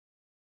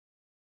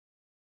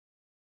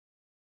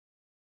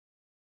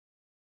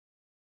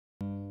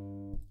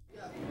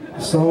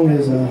The song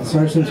is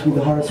Sorry Seems to Be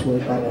the Hardest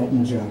Word by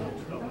Elton John.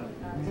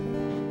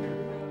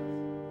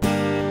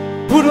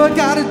 What do I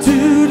gotta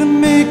do to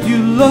make you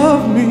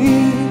love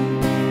me?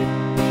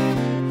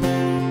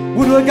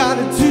 What do I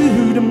gotta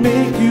do to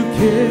make you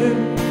care?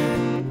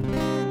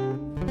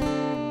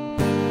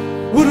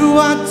 What do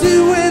I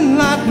do when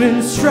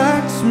lightning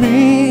strikes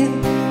me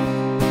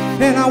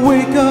and I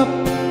wake up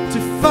to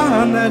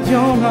find that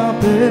you're not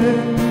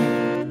there?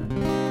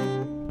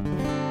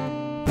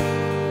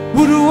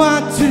 What do I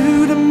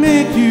do to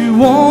make you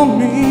want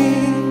me?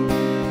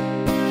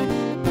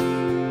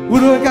 What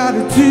do I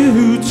gotta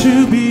do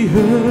to be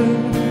heard?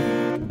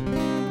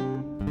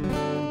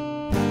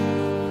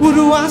 What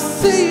do I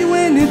say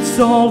when it's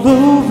all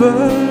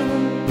over?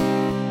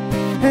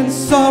 And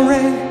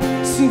sorry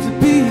seems to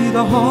be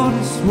the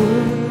hardest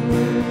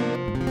word.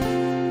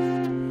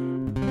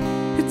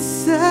 It's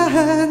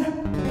sad,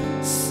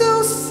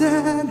 so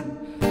sad.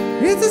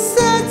 It's a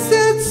sad,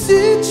 sad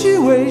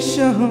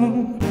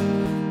situation,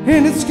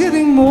 and it's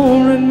getting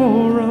more and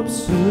more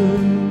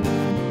absurd.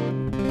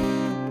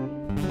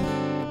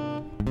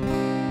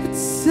 It's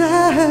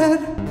sad,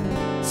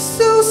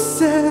 so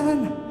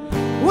sad.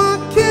 Why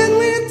can't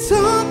we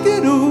talk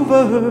it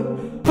over?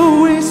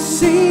 Always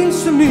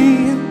seems to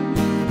me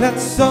that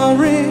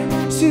sorry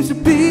seems to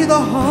be the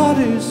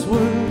hardest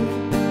word.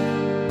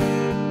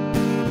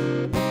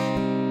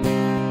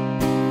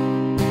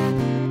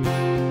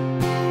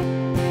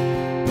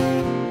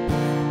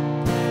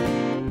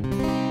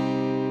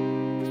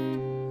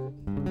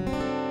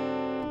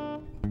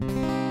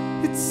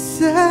 It's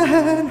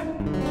sad,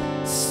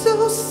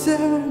 so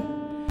sad.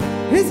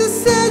 It's a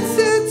sad,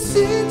 sad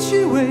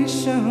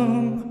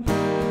situation,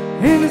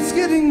 and it's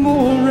getting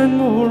more and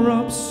more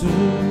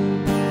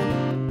absurd.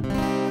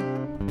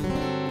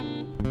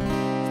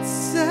 It's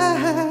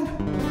sad,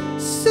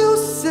 so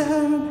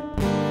sad.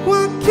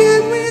 Why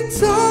can't we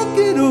talk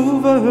it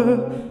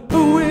over?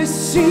 Always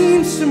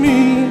seems to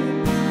me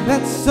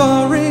that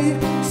sorry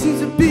seems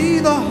to be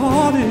the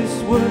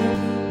hardest word.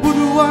 What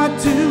do I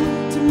do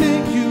to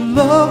make you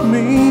love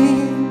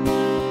me?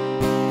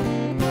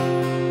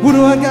 What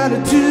do I gotta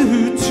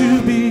do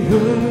to be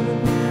heard?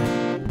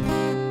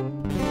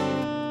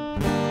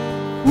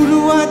 What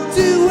do I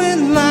do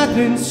when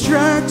lightning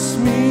strikes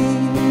me?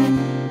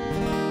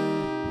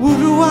 What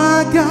do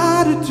I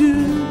gotta do?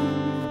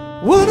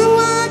 What do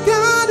I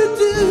gotta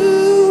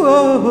do?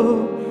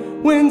 Oh,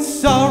 when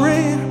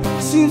sorry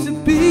seems to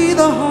be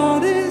the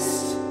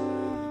hardest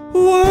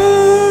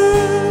word.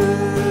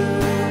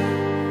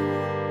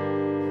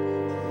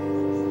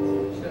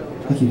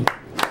 Thank you.